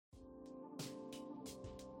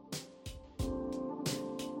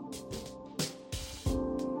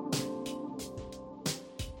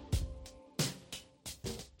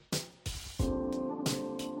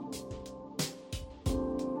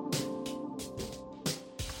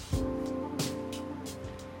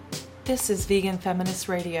This is Vegan Feminist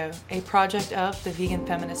Radio, a project of the Vegan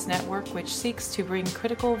Feminist Network, which seeks to bring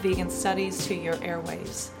critical vegan studies to your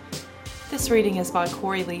airwaves. This reading is by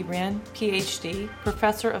Corey Lee Wren, PhD,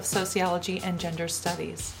 Professor of Sociology and Gender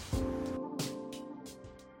Studies.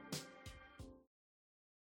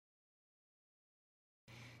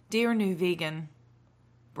 Dear new vegan,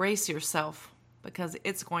 brace yourself because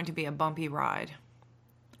it's going to be a bumpy ride.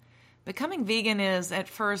 Becoming vegan is, at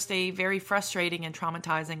first, a very frustrating and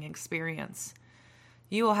traumatizing experience.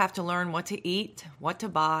 You will have to learn what to eat, what to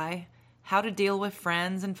buy, how to deal with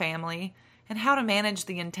friends and family, and how to manage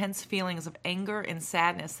the intense feelings of anger and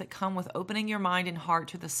sadness that come with opening your mind and heart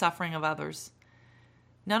to the suffering of others.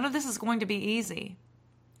 None of this is going to be easy,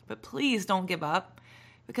 but please don't give up,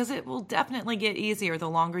 because it will definitely get easier the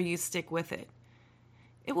longer you stick with it.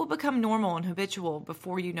 It will become normal and habitual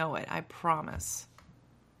before you know it, I promise.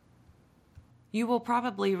 You will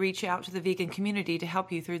probably reach out to the vegan community to help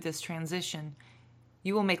you through this transition.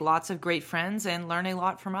 You will make lots of great friends and learn a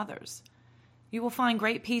lot from others. You will find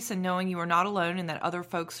great peace in knowing you are not alone and that other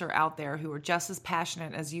folks are out there who are just as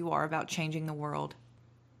passionate as you are about changing the world.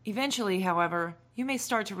 Eventually, however, you may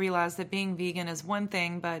start to realize that being vegan is one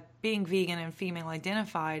thing, but being vegan and female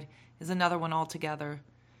identified is another one altogether.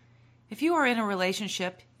 If you are in a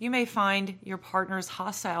relationship, you may find your partner is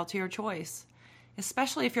hostile to your choice.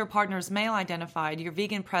 Especially if your partner is male identified, your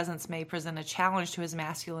vegan presence may present a challenge to his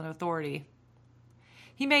masculine authority.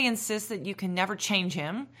 He may insist that you can never change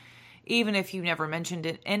him, even if you never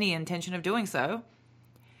mentioned any intention of doing so.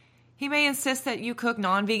 He may insist that you cook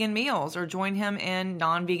non-vegan meals or join him in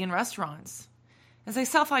non-vegan restaurants. As a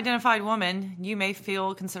self-identified woman, you may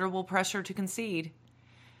feel considerable pressure to concede.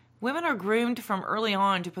 Women are groomed from early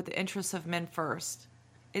on to put the interests of men first.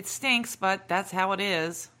 It stinks, but that's how it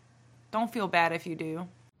is. Don't feel bad if you do.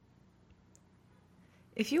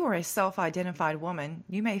 If you are a self-identified woman,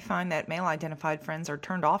 you may find that male-identified friends are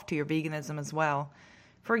turned off to your veganism as well.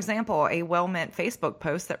 For example, a well-meant Facebook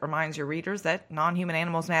post that reminds your readers that non-human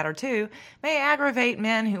animals matter too may aggravate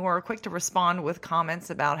men who are quick to respond with comments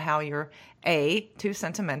about how you're A, too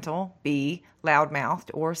sentimental, B,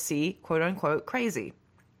 loudmouthed, or C, quote-unquote, crazy.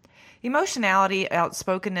 Emotionality,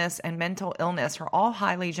 outspokenness, and mental illness are all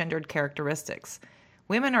highly gendered characteristics.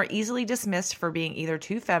 Women are easily dismissed for being either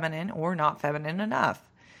too feminine or not feminine enough.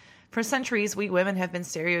 For centuries, we women have been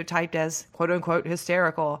stereotyped as quote-unquote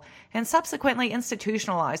hysterical and subsequently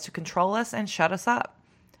institutionalized to control us and shut us up.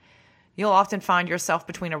 You'll often find yourself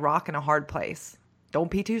between a rock and a hard place.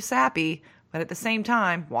 Don't be too sappy, but at the same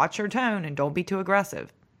time, watch your tone and don't be too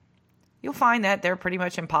aggressive. You'll find that they're pretty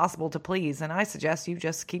much impossible to please, and I suggest you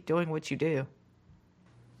just keep doing what you do.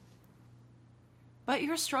 But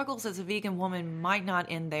your struggles as a vegan woman might not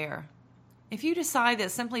end there. If you decide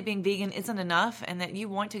that simply being vegan isn't enough and that you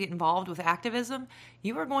want to get involved with activism,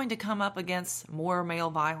 you are going to come up against more male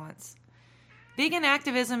violence. Vegan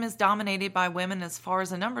activism is dominated by women as far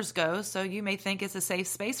as the numbers go, so you may think it's a safe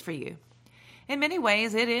space for you. In many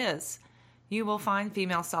ways, it is. You will find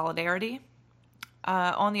female solidarity.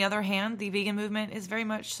 On the other hand, the vegan movement is very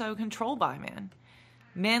much so controlled by men.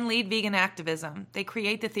 Men lead vegan activism. They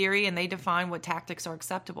create the theory and they define what tactics are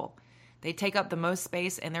acceptable. They take up the most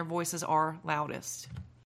space and their voices are loudest.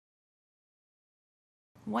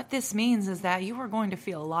 What this means is that you are going to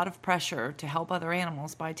feel a lot of pressure to help other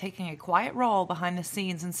animals by taking a quiet role behind the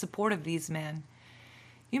scenes in support of these men.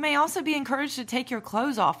 You may also be encouraged to take your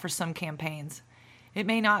clothes off for some campaigns. It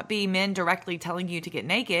may not be men directly telling you to get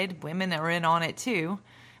naked. Women are in on it too.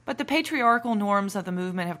 But the patriarchal norms of the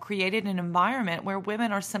movement have created an environment where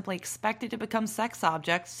women are simply expected to become sex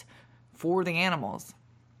objects for the animals.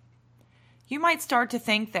 You might start to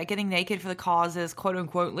think that getting naked for the cause is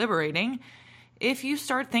quote-unquote liberating. If you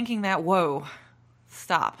start thinking that, whoa,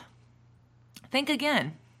 stop. Think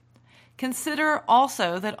again. Consider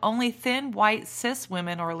also that only thin, white, cis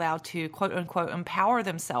women are allowed to quote-unquote empower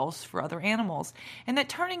themselves for other animals, and that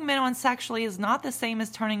turning men on sexually is not the same as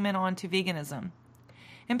turning men on to veganism.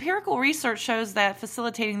 Empirical research shows that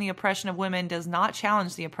facilitating the oppression of women does not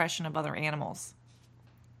challenge the oppression of other animals.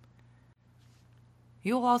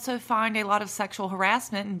 You'll also find a lot of sexual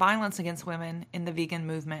harassment and violence against women in the vegan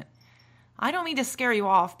movement. I don't mean to scare you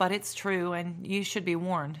off, but it's true and you should be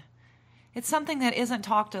warned. It's something that isn't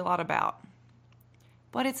talked a lot about,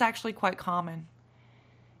 but it's actually quite common.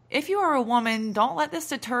 If you are a woman, don't let this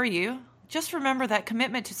deter you. Just remember that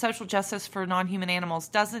commitment to social justice for non-human animals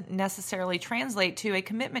doesn't necessarily translate to a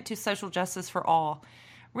commitment to social justice for all.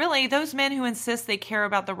 Really, those men who insist they care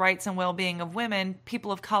about the rights and well-being of women,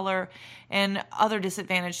 people of color, and other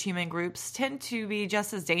disadvantaged human groups tend to be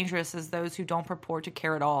just as dangerous as those who don't purport to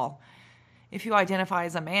care at all. If you identify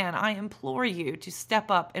as a man, I implore you to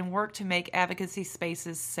step up and work to make advocacy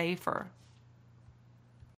spaces safer.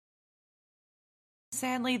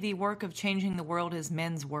 Sadly, the work of changing the world is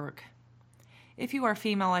men's work. If you are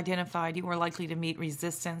female identified, you are likely to meet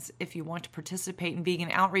resistance if you want to participate in vegan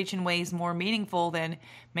outreach in ways more meaningful than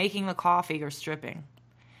making the coffee or stripping.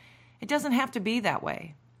 It doesn't have to be that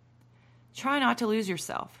way. Try not to lose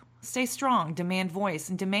yourself. Stay strong, demand voice,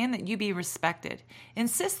 and demand that you be respected.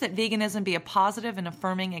 Insist that veganism be a positive and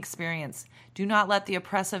affirming experience. Do not let the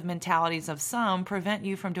oppressive mentalities of some prevent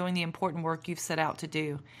you from doing the important work you've set out to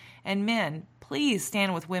do. And men, please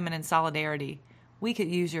stand with women in solidarity. We could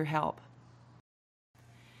use your help.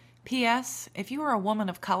 P.S. If you are a woman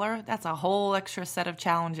of color, that's a whole extra set of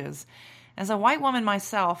challenges. As a white woman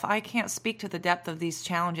myself, I can't speak to the depth of these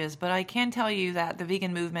challenges, but I can tell you that the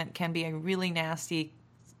vegan movement can be a really nasty,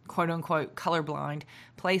 quote-unquote, colorblind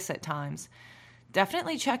place at times.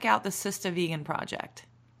 Definitely check out the Sista Vegan Project.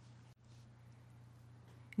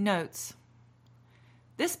 Notes.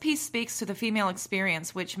 This piece speaks to the female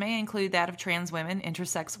experience, which may include that of trans women,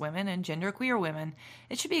 intersex women, and genderqueer women.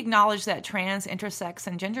 It should be acknowledged that trans, intersex,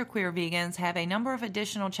 and genderqueer vegans have a number of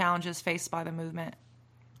additional challenges faced by the movement.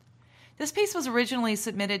 This piece was originally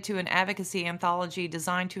submitted to an advocacy anthology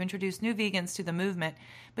designed to introduce new vegans to the movement,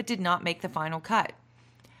 but did not make the final cut.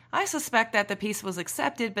 I suspect that the piece was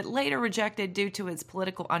accepted, but later rejected due to its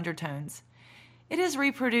political undertones. It is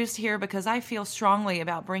reproduced here because I feel strongly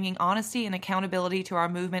about bringing honesty and accountability to our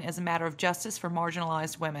movement as a matter of justice for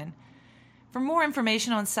marginalized women. For more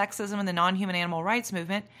information on sexism and the non-human animal rights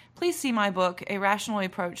movement, please see my book, A Rational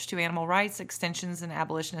Approach to Animal Rights, Extensions and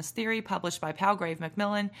Abolitionist Theory, published by Palgrave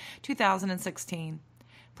Macmillan, 2016.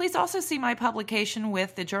 Please also see my publication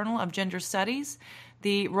with the Journal of Gender Studies,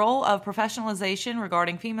 The Role of Professionalization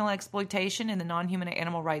Regarding Female Exploitation in the Non-Human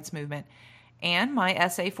Animal Rights Movement, and my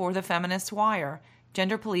essay for the Feminist Wire,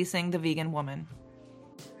 Gender Policing the Vegan Woman.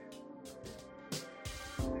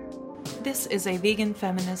 This is a vegan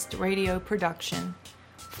feminist radio production.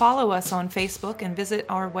 Follow us on Facebook and visit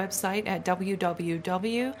our website at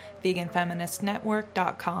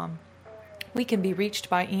www.veganfeministnetwork.com. We can be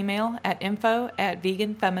reached by email at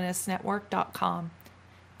info@veganfeministnetwork.com.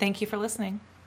 Thank you for listening.